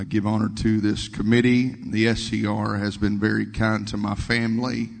I give honor to this committee. The SCR has been very kind to my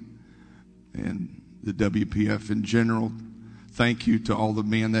family and the WPF in general. Thank you to all the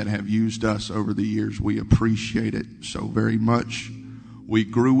men that have used us over the years. We appreciate it so very much. We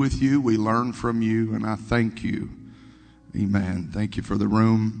grew with you. We learned from you, and I thank you. Amen. Thank you for the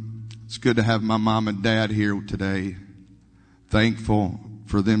room. It's good to have my mom and dad here today. Thankful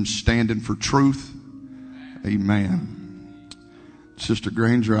for them standing for truth. Amen. Sister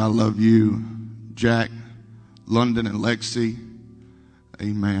Granger, I love you. Jack, London, and Lexi.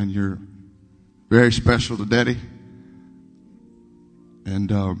 Amen. You're very special to Daddy.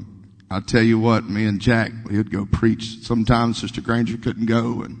 And I tell you what, me and Jack, we would go preach. Sometimes Sister Granger couldn't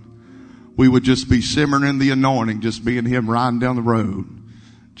go, and we would just be simmering in the anointing, just being him riding down the road,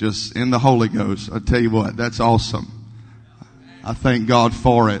 just in the Holy Ghost. I tell you what, that's awesome. I thank God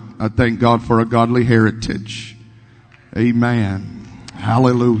for it. I thank God for a godly heritage. Amen.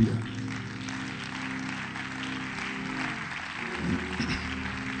 Hallelujah.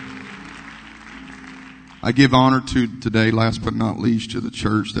 I give honor to today, last but not least, to the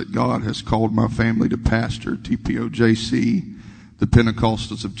church that God has called my family to pastor, TPOJC, the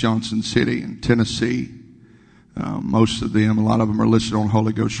Pentecostals of Johnson City in Tennessee. Most of them, a lot of them are listed on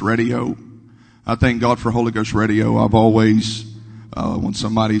Holy Ghost Radio. I thank God for Holy Ghost Radio. I've always, when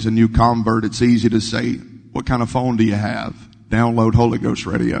somebody's a new convert, it's easy to say, what kind of phone do you have? Download Holy Ghost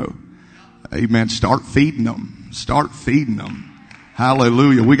Radio. Amen. Start feeding them. Start feeding them.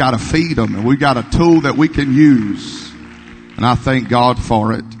 Hallelujah. We got to feed them, and we got a tool that we can use. And I thank God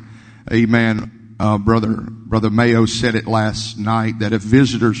for it. Amen. Brother Mayo said it last night that if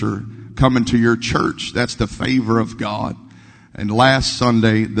visitors are coming to your church, that's the favor of God. And last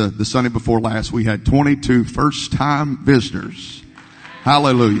Sunday, the Sunday before last, we had 22 first-time visitors.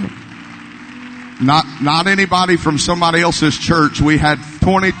 Hallelujah. Not anybody from somebody else's church. We had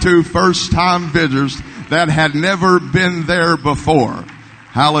 22 first-time visitors that had never been there before.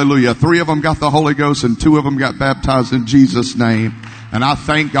 Hallelujah. 3 of them got the Holy Ghost and 2 of them got baptized in Jesus' name. And I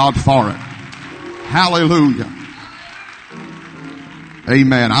thank God for it. Hallelujah.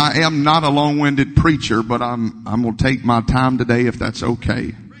 Amen. I am not a long-winded preacher, but I'm going to take my time today if that's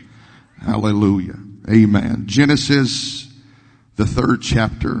okay. Hallelujah. Amen. Genesis, the 3rd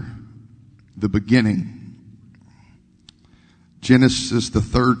chapter, the beginning. Genesis, the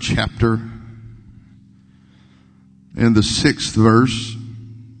 3rd chapter, in the 6th verse.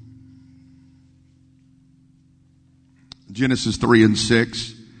 Genesis 3 and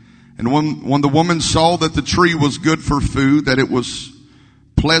 6. And when the woman saw that the tree was good for food, that it was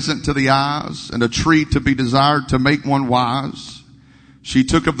pleasant to the eyes, and a tree to be desired to make one wise, she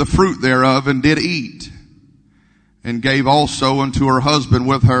took of the fruit thereof and did eat, and gave also unto her husband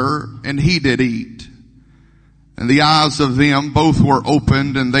with her, and he did eat. And the eyes of them both were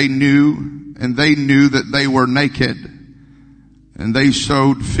opened, and they knew that they were naked. And they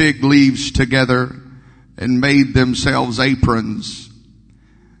sewed fig leaves together and made themselves aprons.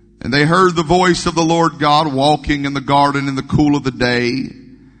 And they heard the voice of the Lord God walking in the garden in the cool of the day.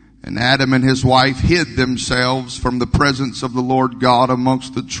 And Adam and his wife hid themselves from the presence of the Lord God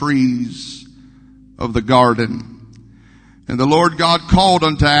amongst the trees of the garden. And the Lord God called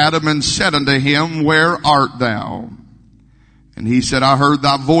unto Adam and said unto him, Where art thou? And he said, I heard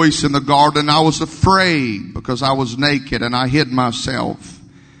thy voice in the garden. I was afraid because I was naked, and I hid myself.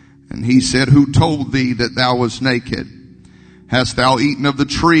 And he said, Who told thee that thou wast naked? Hast thou eaten of the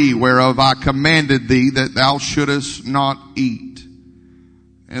tree whereof I commanded thee that thou shouldest not eat?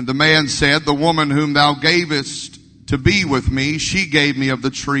 And the man said, The woman whom thou gavest to be with me, she gave me of the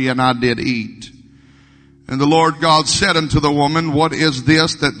tree, and I did eat. And the Lord God said unto the woman, What is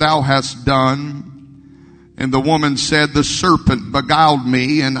this that thou hast done? And the woman said, The serpent beguiled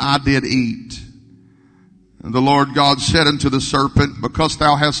me, and I did eat. And the Lord God said unto the serpent, Because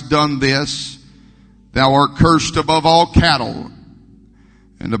thou hast done this, thou art cursed above all cattle,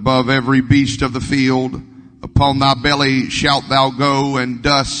 and above every beast of the field. Upon thy belly shalt thou go, and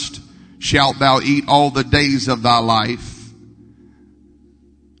dust shalt thou eat all the days of thy life.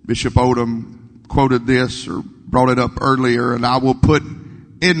 Bishop Odom quoted this or brought it up earlier. And I will put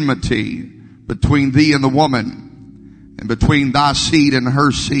enmity between thee and the woman, and between thy seed and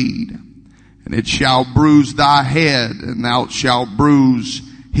her seed. And it shall bruise thy head, and thou shalt bruise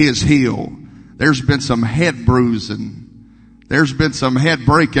his heel. There's been some head bruising. There's been some head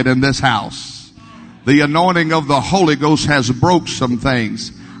breaking in this house. The anointing of the Holy Ghost has broke some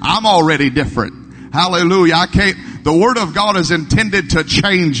things. I'm already different. Hallelujah. The Word of God is intended to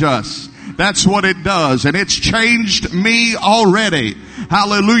change us. That's what it does. And it's changed me already.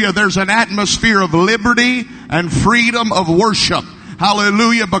 Hallelujah. There's an atmosphere of liberty and freedom of worship.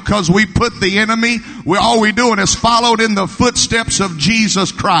 Hallelujah. Because we put the enemy, all we're doing is followed in the footsteps of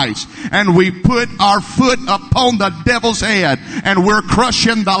Jesus Christ. And we put our foot upon the devil's head. And we're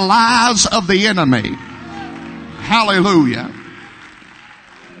crushing the lies of the enemy. Hallelujah.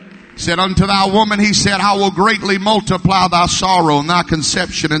 Said unto thy woman, he said, I will greatly multiply thy sorrow and thy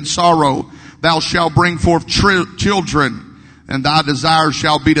conception and sorrow. Thou shalt bring forth children, and thy desire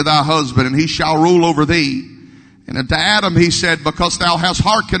shall be to thy husband, and he shall rule over thee. And unto Adam he said, because thou hast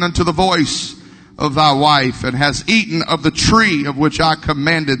hearkened unto the voice of thy wife, and hast eaten of the tree of which I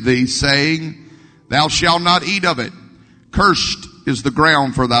commanded thee, saying, thou shalt not eat of it. Cursed is the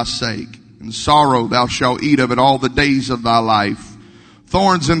ground for thy sake. In sorrow thou shalt eat of it all the days of thy life.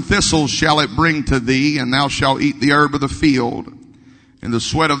 Thorns and thistles shall it bring to thee, and thou shalt eat the herb of the field. In the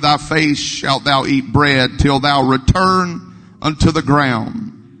sweat of thy face shalt thou eat bread, till thou return unto the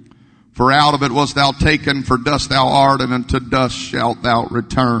ground. For out of it wast thou taken, for dust thou art, and unto dust shalt thou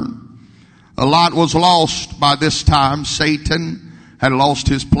return. Lot was lost by this time. Satan had lost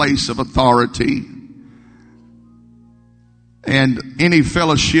his place of authority. And any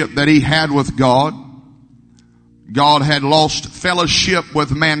fellowship that he had with God, God had lost fellowship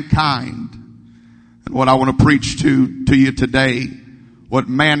with mankind. And what I want to preach to you today, what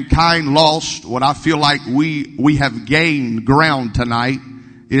mankind lost, what I feel like we have gained ground tonight,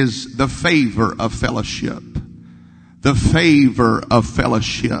 is the favor of fellowship. The favor of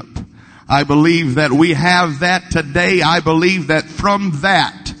fellowship. I believe that we have that today. I believe that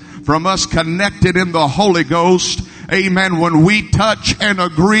from us connected in the Holy Ghost, amen, when we touch and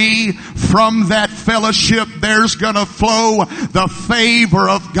agree from that fellowship, there's gonna flow the favor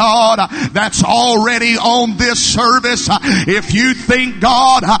of God that's already on this service. If you think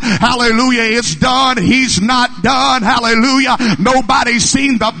God, hallelujah, is done, He's not done. Hallelujah. Nobody's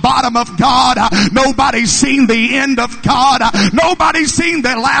seen the bottom of God. Nobody's seen the end of God. Nobody's seen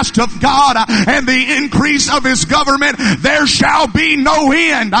the last of God and the increase of His government. There shall be no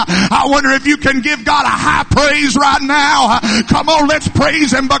end. I wonder if you can give God a high praise right now. Come on, let's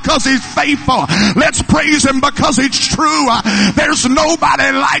praise Him because He's faithful. Let's praise Him because He's true. There's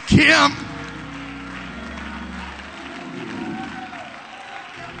nobody like Him.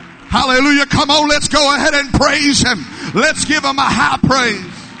 Hallelujah. Come on, let's go ahead and praise Him. Let's give Him a high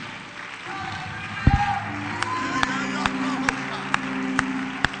praise.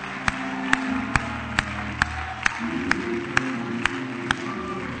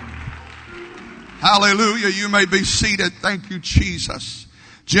 Hallelujah. You may be seated. Thank you, Jesus.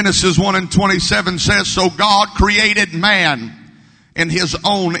 Genesis 1:27 says, so God created man in His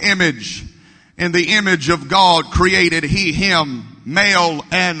own image. In the image of God created He him. Male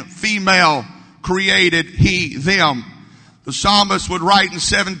and female created He them. The psalmist would write in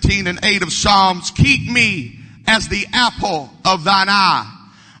 17:8 of Psalms, keep me as the apple of thine eye.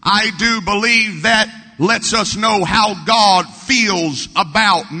 I do believe that lets us know how God feels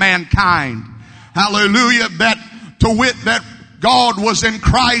about mankind. Hallelujah. That to wit that God was in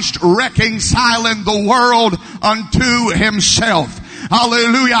Christ reconciling the world unto Himself.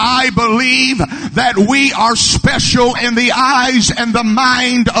 Hallelujah. I believe that we are special in the eyes and the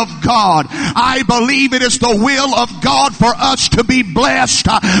mind of God. I believe it is the will of God for us to be blessed,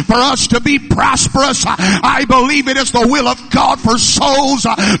 for us to be prosperous. I believe it is the will of God for souls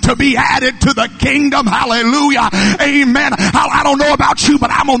to be added to the kingdom. Hallelujah. Amen. I don't know about you, but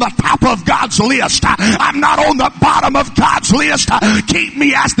I'm on the top of God's list. I'm not on the bottom of God's list. Keep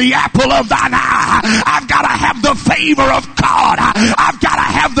me as the apple of thine eye. I've got to have the favor of God. I've got to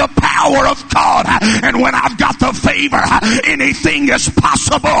have the power of God. And when I've got the favor, anything is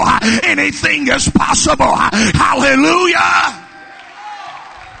possible. Anything is possible. Hallelujah.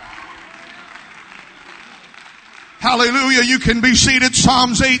 Hallelujah. You can be seated.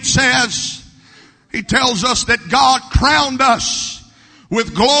 Psalms 8 says, He tells us that God crowned us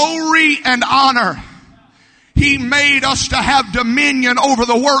with glory and honor. He made us to have dominion over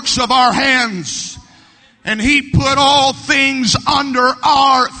the works of our hands. And He put all things under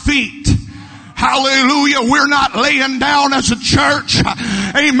our feet. Hallelujah. We're not laying down as a church.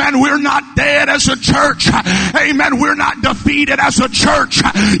 Amen. We're not dead as a church. Amen. We're not defeated as a church.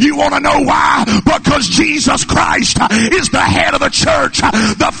 You want to know why? Because Jesus Christ is the head of the church,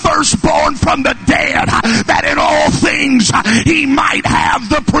 the firstborn from the dead, that in all things He might have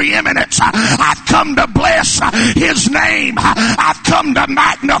the preeminence. I've come to bless His name. I've come to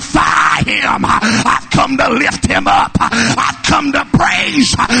magnify Him. I've come to lift Him up. I've come to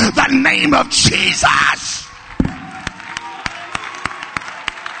praise the name of Jesus.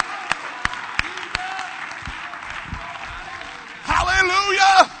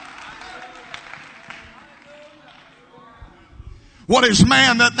 Hallelujah. What is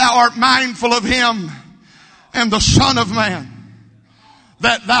man that thou art mindful of him, and the Son of Man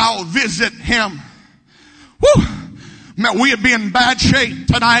that thou visit him? Woo! Man, we'd be in bad shape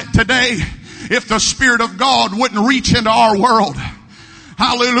today if the Spirit of God wouldn't reach into our world.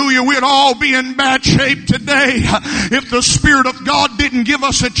 Hallelujah. We'd all be in bad shape today if the Spirit of God didn't give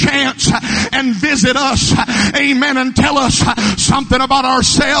us a chance and visit us. Amen. And tell us something about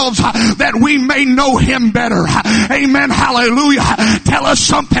ourselves that we may know Him better. Amen. Hallelujah. Tell us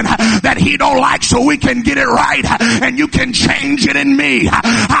something that He don't like so we can get it right and you can change it in me.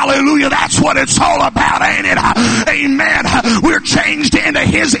 Hallelujah. That's what it's all about, ain't it? Amen. We're changed into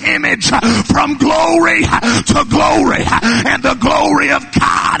His image from glory to glory, and the glory of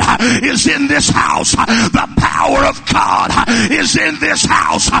God is in this house. The power of God is in this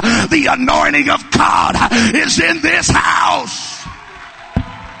house. The anointing of God is in this house.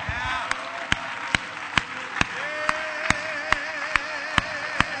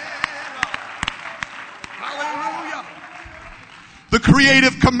 Hallelujah. The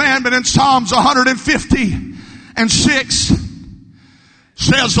creative commandment in Psalms 150:6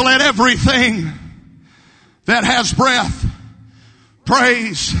 says, let everything that has breath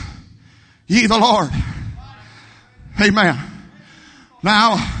praise ye the Lord. Amen.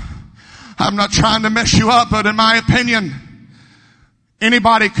 Now, I'm not trying to mess you up, but in my opinion,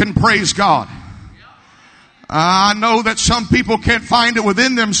 anybody can praise God. I know that some people can't find it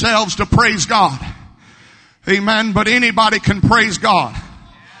within themselves to praise God. Amen. But anybody can praise God.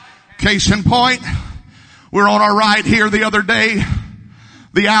 Case in point, we're on our ride here the other day.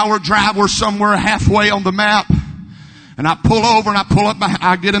 The hour drive, we're somewhere halfway on the map. And I pull over and I pull up,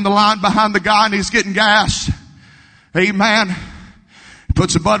 I get in the line behind the guy and he's getting gas. Amen. He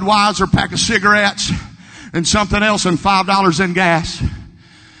puts a Budweiser, pack of cigarettes and something else and $5 in gas.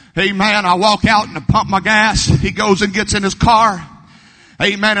 Amen. I walk out and I pump my gas. He goes and gets in his car.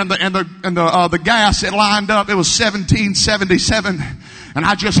 Amen. And the gas, it lined up. It was 1777. And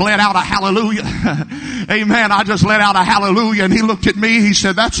I just let out a hallelujah. Amen. I just let out a hallelujah. And he looked at me. He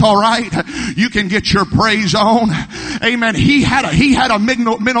said, that's all right. You can get your praise on. Amen. He had a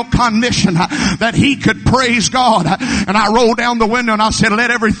mental cognition that he could praise God. And I rolled down the window and I said,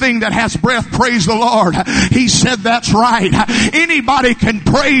 let everything that has breath praise the Lord. He said, that's right. Anybody can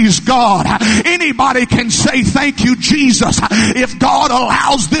praise God. Anybody can say, thank you, Jesus. If God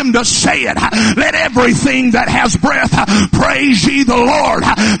allows them to say it, let everything that has breath praise ye the Lord.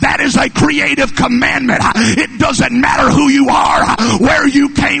 That is a creative commandment. It doesn't matter who you are, where you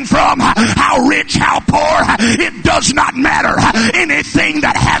came from, how rich, how poor. It does not matter. Anything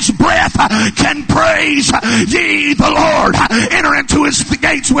that has breath can praise ye the Lord. Enter into His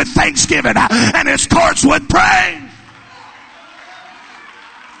gates with thanksgiving and His courts with praise.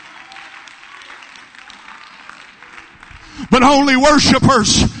 But only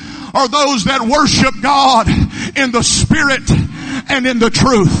worshipers are those that worship God in the Spirit and in the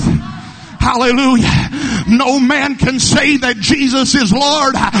truth. Hallelujah. No man can say that Jesus is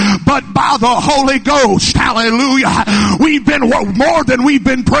Lord but by the Holy Ghost. Hallelujah. We've been more than we've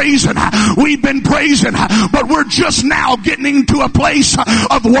been praising. We've been praising, but we're just now getting into a place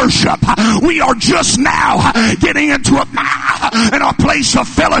of worship. We are just now getting into a place of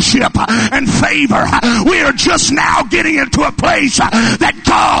fellowship and favor. We are just now getting into a place that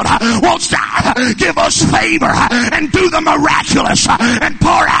God wants to give us favor and do the miraculous and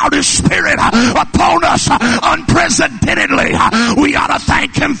pour out His Spirit upon us unprecedentedly. We ought to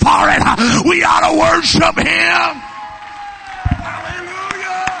thank Him for it. We ought to worship Him.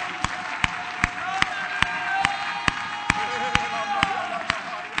 Hallelujah.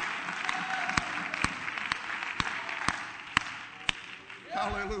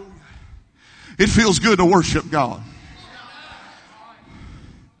 Hallelujah. It feels good to worship God.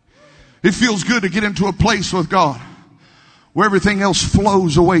 It feels good to get into a place with God where everything else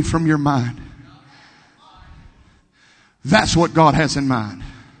flows away from your mind. That's what God has in mind.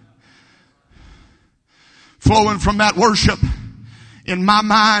 Flowing from that worship in my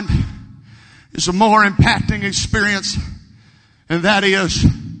mind is a more impacting experience, and that is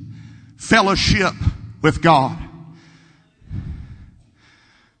fellowship with God.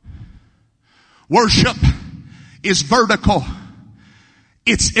 Worship is vertical.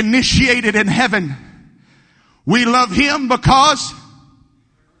 It's initiated in heaven. We love Him because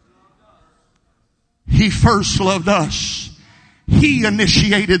He first loved us. He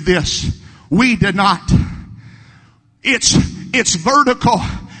initiated this. We did not. It's vertical.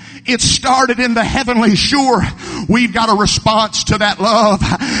 It started in the heavenly. Sure, we've got a response to that love.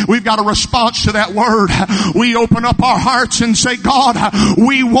 we've got a response to that word. We open up our hearts and say, God,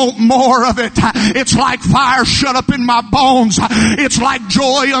 we want more of it. It's like fire shut up in my bones. It's like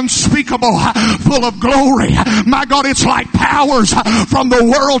joy unspeakable, full of glory. My God, it's like powers from the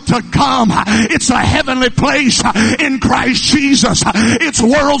world to come. It's a heavenly place in Christ Jesus. It's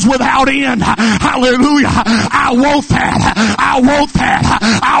worlds without end. Hallelujah. I want that. I want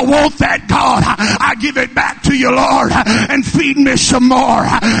that. I want that, God. I give it back to you, Lord, and feed me some more.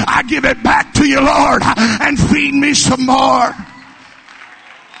 I give it back to you, Lord, and feed me some more.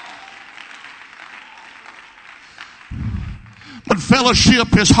 But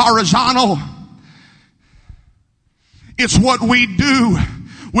fellowship is horizontal. It's what we do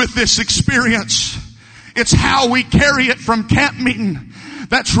with this experience. It's how we carry it from camp meeting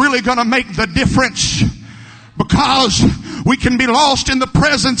that's really going to make the difference. Because we can be lost in the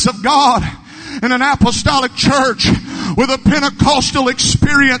presence of God in an apostolic church with a Pentecostal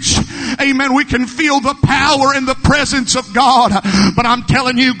experience. Amen. We can feel the power and the presence of God. But I'm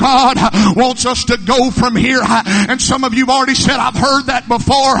telling you, God wants us to go from here. And some of you have already said, I've heard that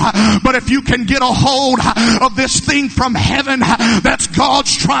before. But if you can get a hold of this thing from heaven that's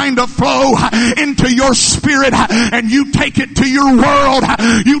God's trying to flow into your spirit, and you take it to your world,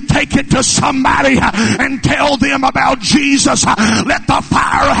 you take it to somebody and tell them about Jesus. Let the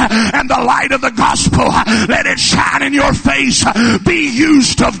fire and the light of the gospel, let it shine in your face. Be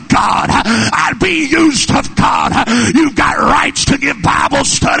used of God. I'd be used of God. You've got rights to give Bible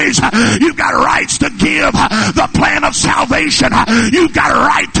studies. You've got rights to give the plan of salvation. You've got a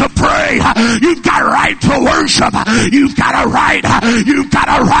right to pray. You've got a right to worship. You've got a right. You've got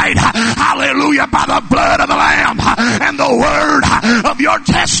a right. Hallelujah. By the blood of the Lamb and the word of your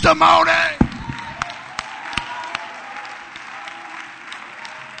testimony.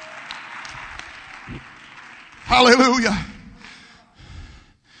 Hallelujah.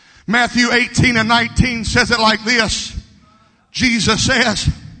 Matthew 18 and 19 says it like this. Jesus says,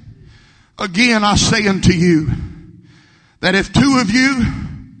 again I say unto you, that if two of you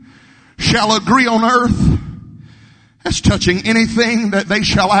shall agree on earth as touching anything that they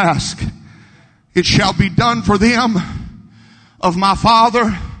shall ask, it shall be done for them of my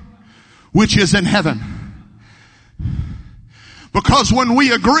Father which is in heaven. Because when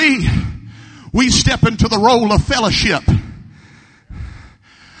we agree, we step into the role of fellowship.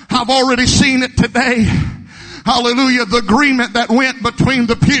 I've already seen it today. Hallelujah. The agreement that went between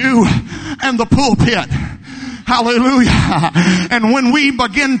the pew and the pulpit. Hallelujah. And when we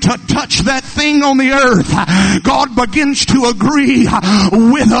begin to touch that thing on the earth, God begins to agree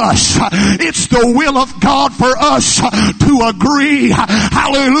with us. It's the will of God for us to agree.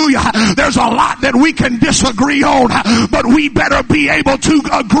 Hallelujah. There's a lot that we can disagree on, but we better be able to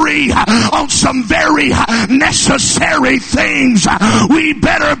agree on some very necessary things. We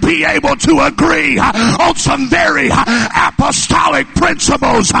better be able to agree on some very apostolic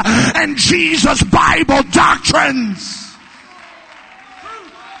principles and Jesus Bible doctrines.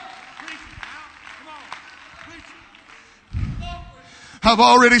 I've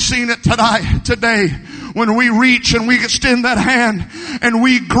already seen it today when we reach and we extend that hand and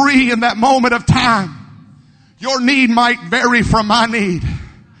we agree in that moment of time. Your need might vary from my need,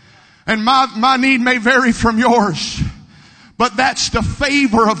 and my need may vary from yours, but that's the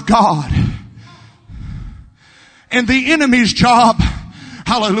favor of God. And the enemy's job,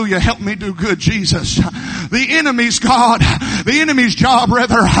 hallelujah, help me do good, Jesus. The enemy's job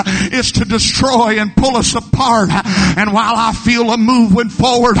rather is to destroy and pull us apart. And while I feel a moving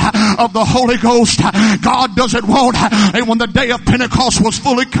forward of the Holy Ghost, God doesn't want, and when the day of Pentecost was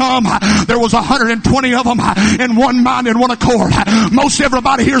fully come, there was 120 of them in one mind and one accord. Most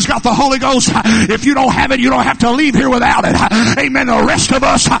everybody here's got the Holy Ghost. If you don't have it, you don't have to leave here without it. Amen. The rest of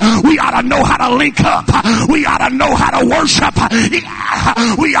us, we ought to know how to link up. We ought to know how to worship.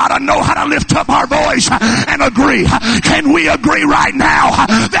 We ought to know how to lift up our voice and agree. Can we agree right now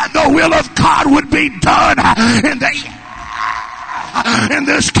that the will of God would be done in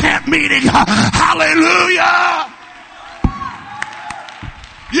this camp meeting? Hallelujah.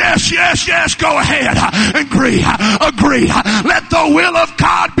 Yes. Go ahead. Agree. Let the will of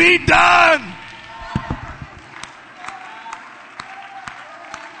God be done.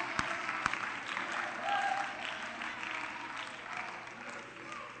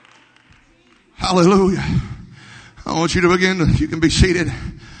 Hallelujah. I want you to you can be seated,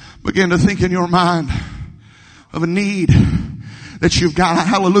 begin to think in your mind of a need that you've got.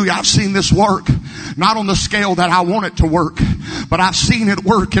 Hallelujah. I've seen this work, not on the scale that I want it to work, but I've seen it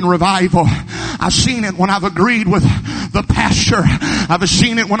work in revival. I've seen it when I've agreed with the pasture. I've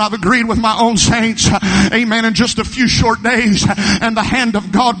seen it when I've agreed with my own saints. Amen. In just a few short days, and the hand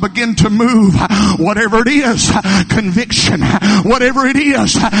of God begin to move. Whatever it is, conviction. Whatever it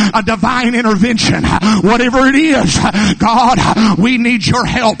is, a divine intervention. Whatever it is, God, we need your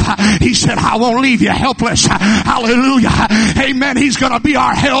help. He said, I won't leave you helpless. Hallelujah. Amen. He's going to be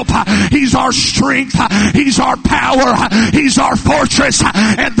our help. He's our strength. He's our power. He's our fortress.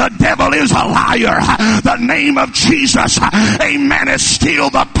 And the devil is a liar. The name of Jesus, amen, is still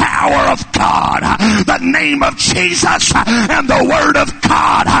the power of God. The name of Jesus and the word of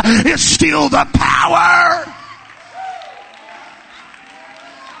God is still the power.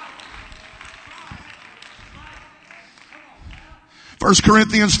 First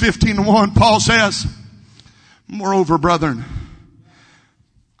Corinthians 15:1, Paul says, moreover, brethren,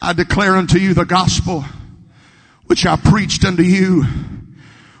 I declare unto you the gospel which I preached unto you,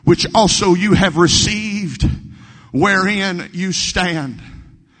 which also you have received, wherein you stand.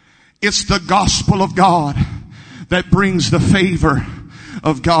 It's the gospel of God that brings the favor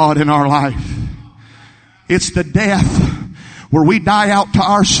of God in our life. It's the death where we die out to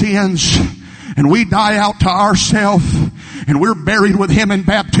our sins and we die out to ourselves, and we're buried with Him in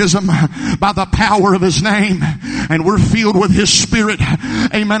baptism by the power of His name, and we're filled with His Spirit.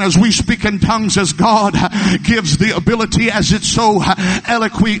 Amen. As we speak in tongues, as God gives the ability, as it's so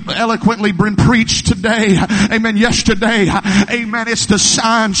eloquently been preached today. Amen. Yesterday. Amen. It's the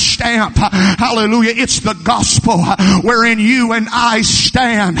sign stamp. Hallelujah. It's the gospel wherein you and I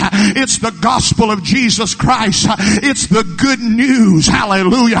stand. It's the gospel of Jesus Christ. It's the good news.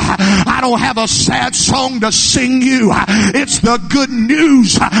 Hallelujah. I don't have a sad song to sing you. It's the good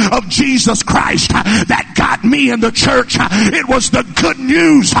news of Jesus Christ that got me in the church. It was the good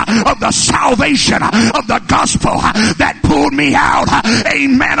news of the salvation of the gospel that pulled me out,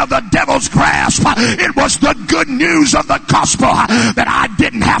 amen, of the devil's grasp. It was the good news of the gospel that I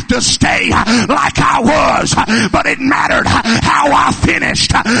didn't have to stay like I was, but it mattered how I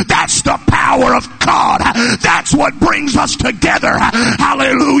finished. That's the power of God. That's what brings us together.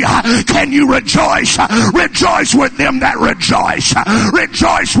 Hallelujah. Can you rejoice? Rejoice with them that rejoice.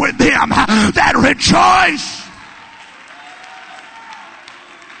 Rejoice with them that rejoice.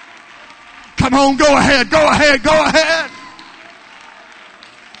 Come on, go ahead, go ahead, go ahead.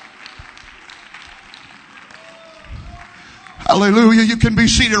 Hallelujah. You can be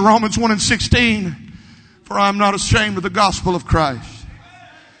seated. Romans 1:16. For I am not ashamed of the gospel of Christ.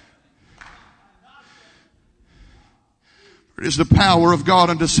 It is the power of God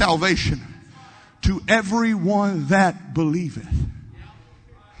unto salvation to everyone that believeth.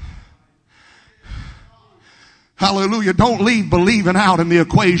 Hallelujah. Don't leave believing out in the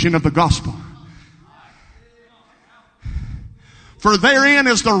equation of the gospel. For therein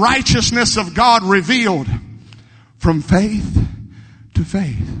is the righteousness of God revealed from faith to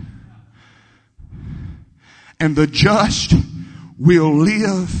faith. And the just will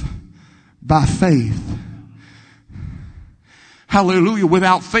live by faith. Hallelujah.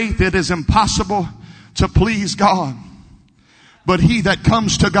 Without faith it is impossible to please God. But he that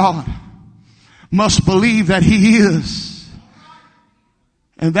comes to God must believe that He is,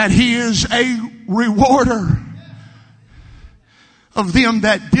 and that He is a rewarder of them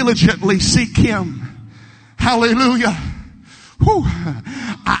that diligently seek Him. Hallelujah. Whew.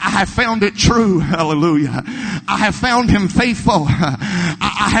 I have found it true. Hallelujah. I have found Him faithful.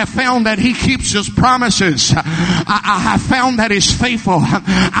 I have found that He keeps His promises. I have found that He's faithful.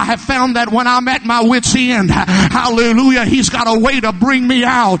 I have found that when I'm at my wit's end, hallelujah, He's got a way to bring me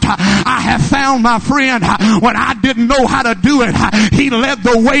out. I have found, my friend, when I didn't know how to do it, He led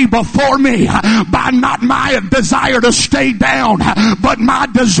the way before me by not my desire to stay down, but my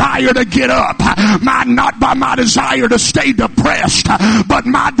desire to get up. Not by my desire to stay depressed, but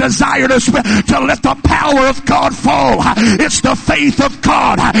my desire to let the power of God fall. It's the faith of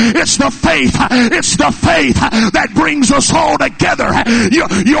God. It's the faith. It's the faith that brings us all together.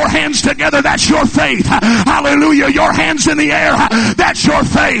 Your hands together, that's your faith. Hallelujah. Your hands in the air, that's your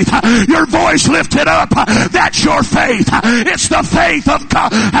faith. Your voice lifted up, that's your faith. It's the faith of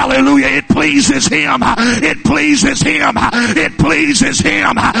God. Hallelujah. It pleases Him. It pleases Him. It pleases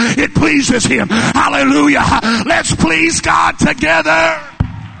Him. It pleases Him. Hallelujah. Let's please God together.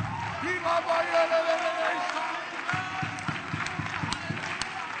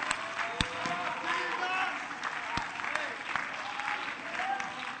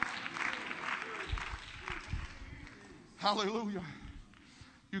 Hallelujah.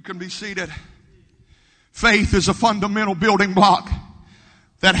 You can be seated. Faith is a fundamental building block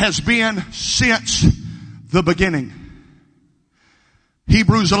that has been since the beginning.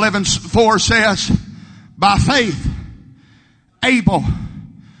 Hebrews 11:4 says, by faith Abel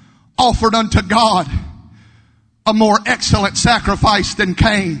offered unto God a more excellent sacrifice than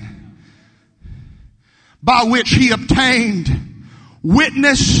Cain, by which he obtained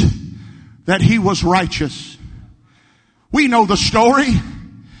witness that he was righteous. We know the story.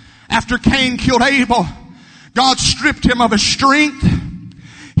 After Cain killed Abel, God stripped him of his strength.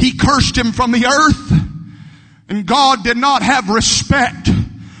 He cursed him from the earth. And God did not have respect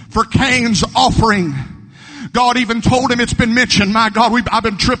for Cain's offering. God even told him, it's been mentioned, my God, I've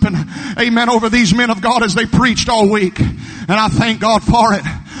been tripping, amen, over these men of God as they preached all week. And I thank God for it.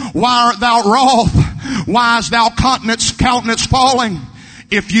 Why art thou wroth? Why is thou countenance falling?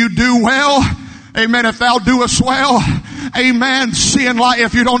 If you do well, amen, if thou doest well, amen, sin lieth.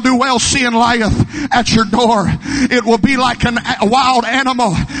 If you don't do well, sin lieth at your door. It will be like a wild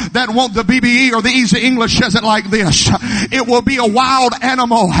animal that won't, the BBE or the Easy English says it like this. It will be a wild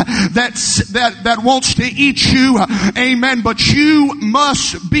animal that wants to eat you, amen, but you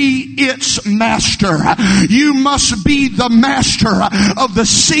must be its master. You must be the master of the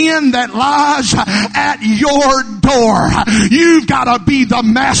sin that lies at your door. You've got to be the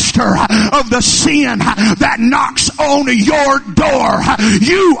master of the sin that knocks on your door.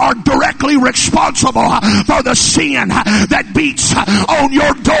 You are directly responsible for the sin that beats on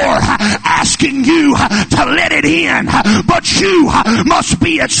your door, asking you to let it in. But you must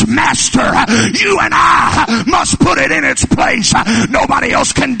be its master. You and I must put it in its place. Nobody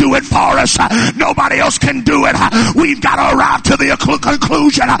else can do it for us. Nobody else can do it. We've got to arrive to the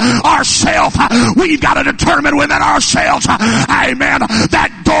conclusion ourselves. We've got to determine within ourselves, amen,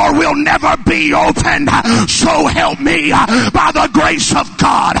 that door will never be opened. So help me, by the grace of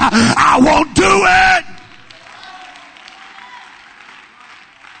God, I won't do it.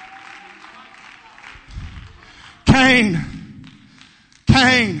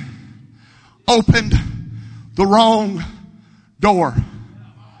 Cain opened the wrong door.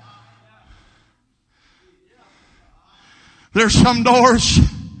 There's some doors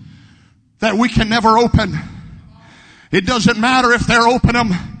that we can never open. It doesn't matter if they're open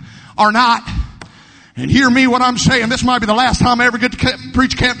them or not. And hear me what I'm saying. This might be the last time I ever get to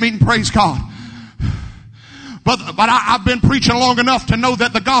preach camp meeting, praise God. But I've been preaching long enough to know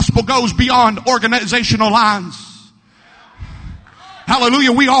that the gospel goes beyond organizational lines.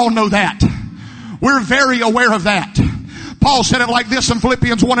 Hallelujah. We all know that. We're very aware of that. Paul said it like this in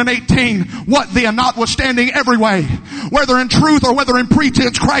Philippians 1:18. What then? Notwithstanding every way, whether in truth or whether in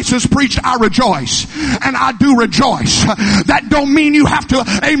pretense, Christ is preached, I rejoice. And I do rejoice. That don't mean you have to,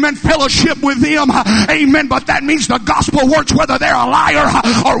 amen, fellowship with them. Amen. But that means the gospel works whether they're a liar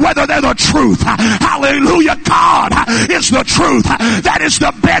or whether they're the truth. Hallelujah. God is the truth. That is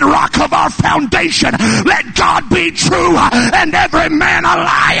the bedrock of our foundation. Let God be true and every man a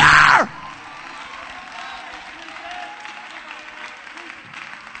liar.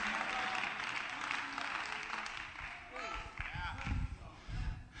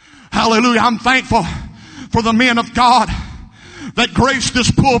 Hallelujah. I'm thankful for the men of God that graced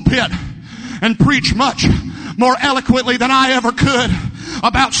this pulpit and preached much more eloquently than I ever could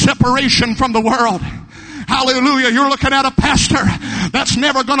about separation from the world. Hallelujah. You're looking at a pastor that's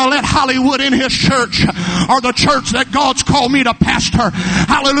never going to let Hollywood in his church or the church that God's called me to pastor.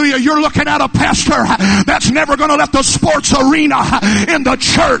 Hallelujah. You're looking at a pastor that's never going to let the sports arena in the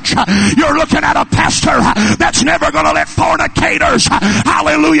church. You're looking at a pastor that's never going to let fornicators,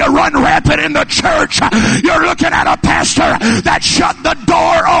 hallelujah, run rampant in the church. You're looking at a pastor that shut the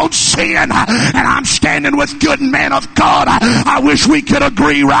door on sin. And I'm standing with good men of God. I wish we could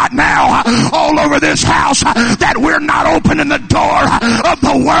agree right now all over this house that we're not opening the door of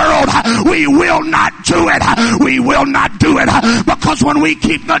the world. We will not do it. We will not do it, because when we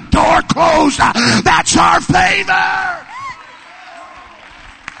keep the door closed, that's our favor.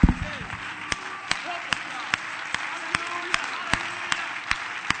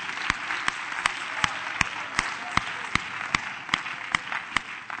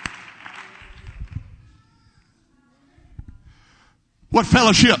 What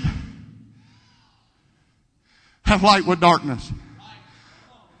fellowship have light with darkness?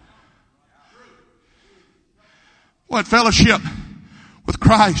 What fellowship with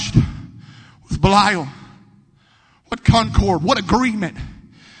Christ, with Belial? What concord, what agreement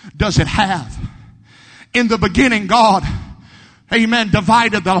does it have? In the beginning, God, amen,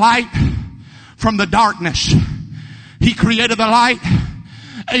 divided the light from the darkness. He created the light,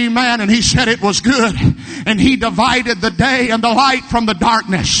 amen, and He said it was good. And He divided the day and the light from the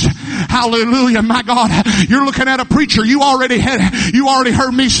darkness. Hallelujah. My God, you're looking at a preacher. You already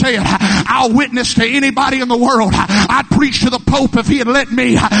heard me say it. I'll witness to anybody in the world. I'd preach to the Pope if he had let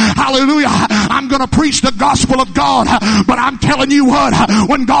me. Hallelujah. I'm going to preach the gospel of God. But I'm telling you what,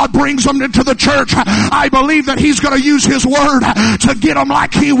 when God brings them into the church, I believe that He's going to use His word to get them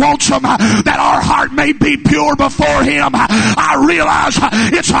like He wants them, that our heart may be pure before Him. I realize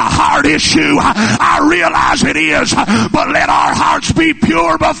it's a hard issue. I realize it is, but let our hearts be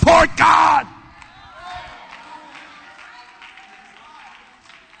pure before God.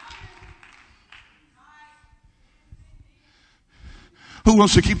 Who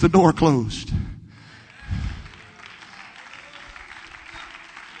wants to keep the door closed?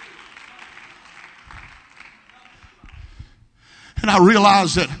 And I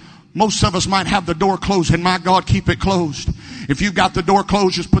realize that most of us might have the door closed, and my God, keep it closed. If you've got the door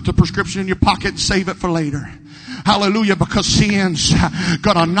closed, just put the prescription in your pocket and save it for later. Hallelujah, because sin's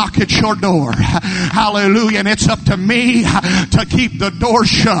gonna knock at your door. Hallelujah, and it's up to me to keep the door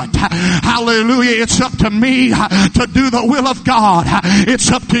shut. Hallelujah, it's up to me to do the will of God. It's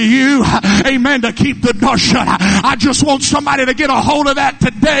up to you, amen, to keep the door shut. I just want somebody to get a hold of that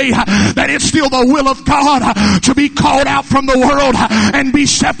today, that it's still the will of God to be called out from the world and be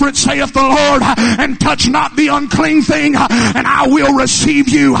separate, saith the Lord, and touch not the unclean thing, and I will receive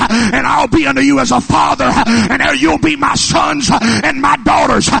you, and I'll be unto you as a father, and you'll be my sons and my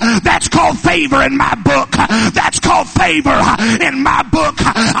daughters. That's called favor in my book. That's called favor in my book.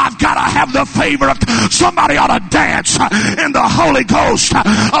 I've got to have the favor of somebody. Ought to dance in the Holy Ghost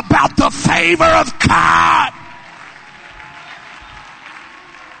about the favor of God.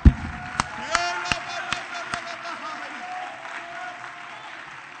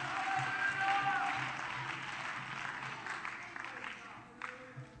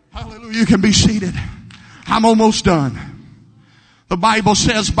 Hallelujah. You can be seated. I'm almost done. The Bible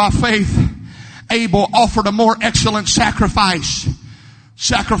says by faith, Abel offered a more excellent sacrifice.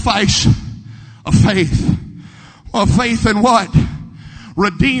 Sacrifice of faith. Well, faith in what? A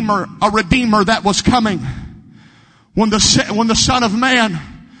redeemer that was coming. When the Son of Man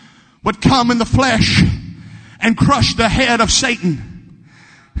would come in the flesh and crush the head of Satan,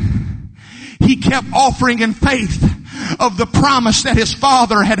 he kept offering in faith of the promise that his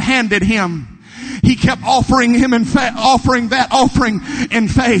Father had handed him. He kept offering him offering in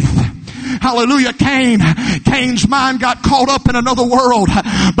faith. Hallelujah. Cain's mind got caught up in another world,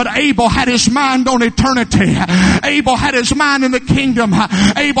 but Abel had his mind on eternity. Abel had his mind in the kingdom.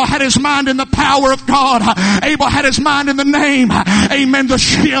 Abel had his mind in the power of God. Abel had his mind in the name, amen, the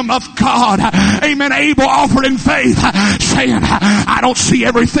Shem of God. Amen. Abel offered in faith, saying, I don't see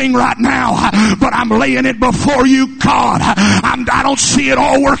everything right now, but I'm laying it before you, God. I don't see it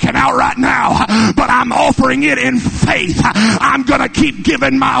all working out right now, but I'm offering it in faith. I'm going to keep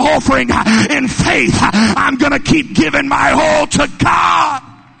giving my offering in faith. I'm going to keep giving my all to God.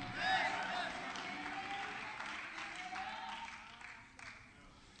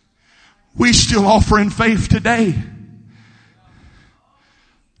 We still offer in faith today.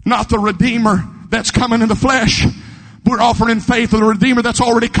 Not the Redeemer that's coming in the flesh. We're offering in faith of the Redeemer that's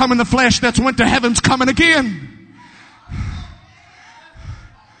already come in the flesh, that's went to heaven's coming again.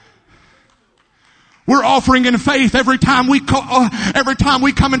 We're offering in faith every time we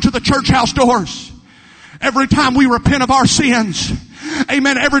come into the church house doors. Every time we repent of our sins.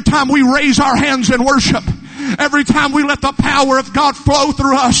 Amen. Every time we raise our hands in worship. Every time we let the power of God flow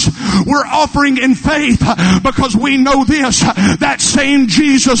through us, we're offering in faith, because we know this, that same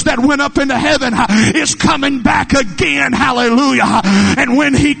Jesus that went up into heaven is coming back again. Hallelujah. And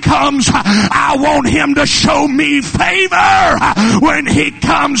when He comes, I want Him to show me favor. When He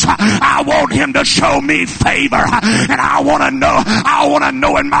comes, I want Him to show me favor. And I want to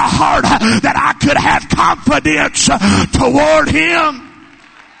know in my heart that I could have confidence toward Him.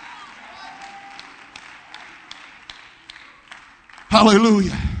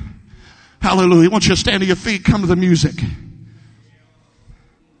 Hallelujah. Hallelujah. I want you to stand to your feet. Come to the music.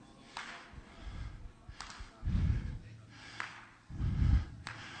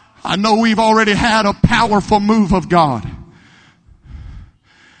 I know we've already had a powerful move of God.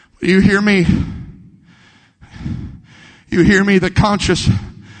 You hear me? You hear me? The conscious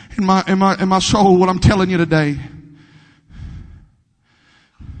in my soul, what I'm telling you today.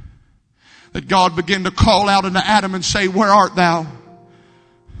 That God began to call out unto Adam and say, where art thou?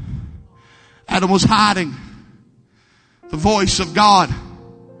 Adam was hiding. The voice of God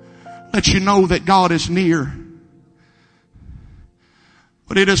lets you know that God is near.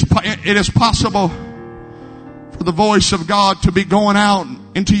 But it is possible for the voice of God to be going out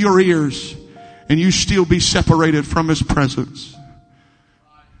into your ears and you still be separated from His presence.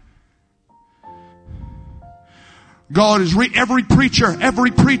 God is every preacher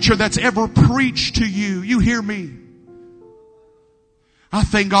that's ever preached to you. You hear me? I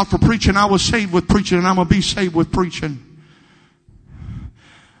thank God for preaching. I was saved with preaching, and I'm going to be saved with preaching.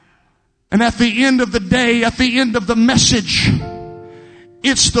 And at the end of the day, at the end of the message,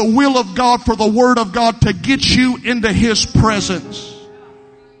 it's the will of God for the Word of God to get you into His presence.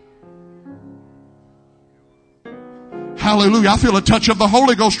 Hallelujah. I feel a touch of the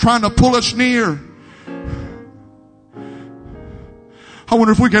Holy Ghost trying to pull us near. I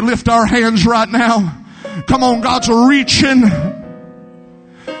wonder if we can lift our hands right now. Come on, God's reaching.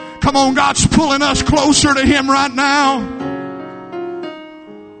 Come on, God's pulling us closer to Him right now.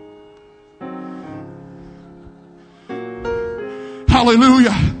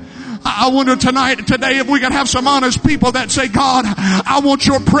 Hallelujah. I wonder today if we can have some honest people that say, God, I want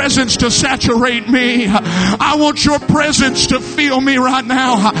your presence to saturate me. I want your presence to fill me right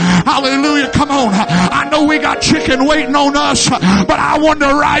now. Hallelujah. Come on. I know we got chicken waiting on us, but I wonder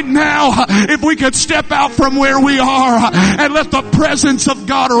right now if we could step out from where we are and let the presence of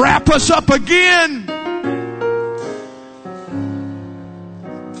God wrap us up again.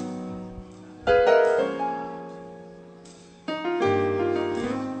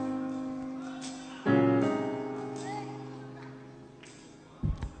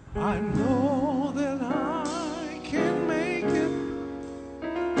 I know that I can make it.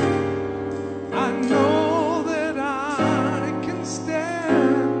 I know that I can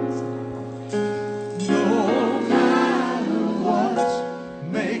stand. No matter what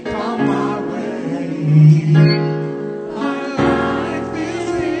may come my way. My life is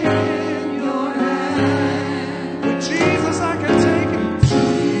in your hands. With Jesus I can take it.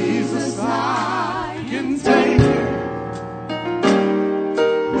 Jesus I can take it.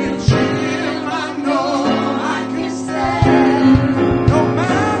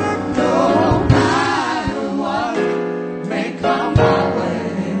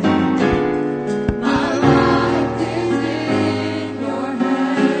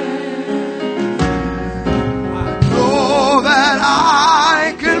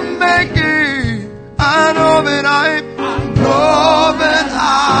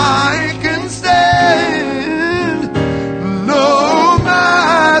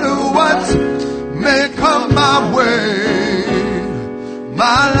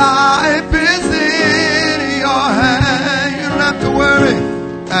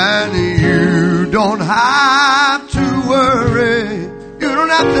 Have to worry. You don't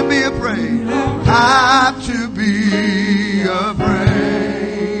have to be afraid. Have to be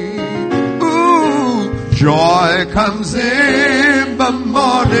afraid. Ooh, joy comes in the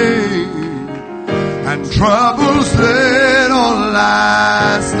morning, and troubles they don't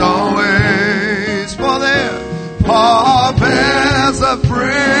last always. For there, Paul bears a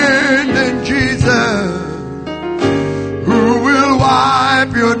friend in Jesus who will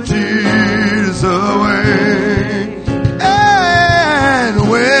wipe your tears away. And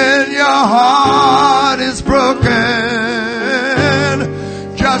when your heart is broken,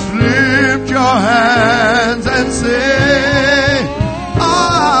 just lift your hands and say,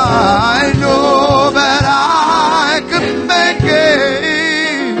 I know that I can make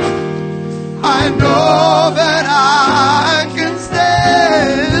it. I know that I can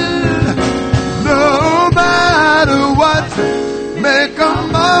stand. No matter what may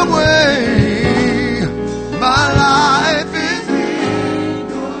come my way, my life is in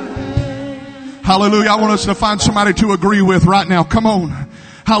your hands. Hallelujah. I want us to find somebody to agree with right now. Come on.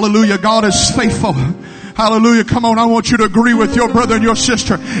 Hallelujah. God is faithful. Hallelujah. Come on. I want you to agree with your brother and your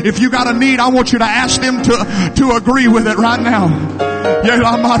sister. If you got a need, I want you to ask them to agree with it right now.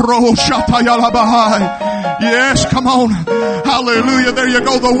 Yes, come on. Hallelujah. There you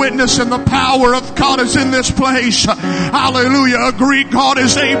go. The witness and the power of God is in this place. Hallelujah. Agree. God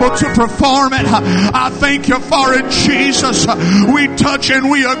is able to perform it. I thank you for it, Jesus. We touch and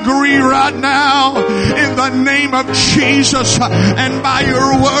we agree right now in the name of Jesus. And by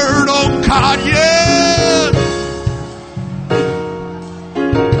your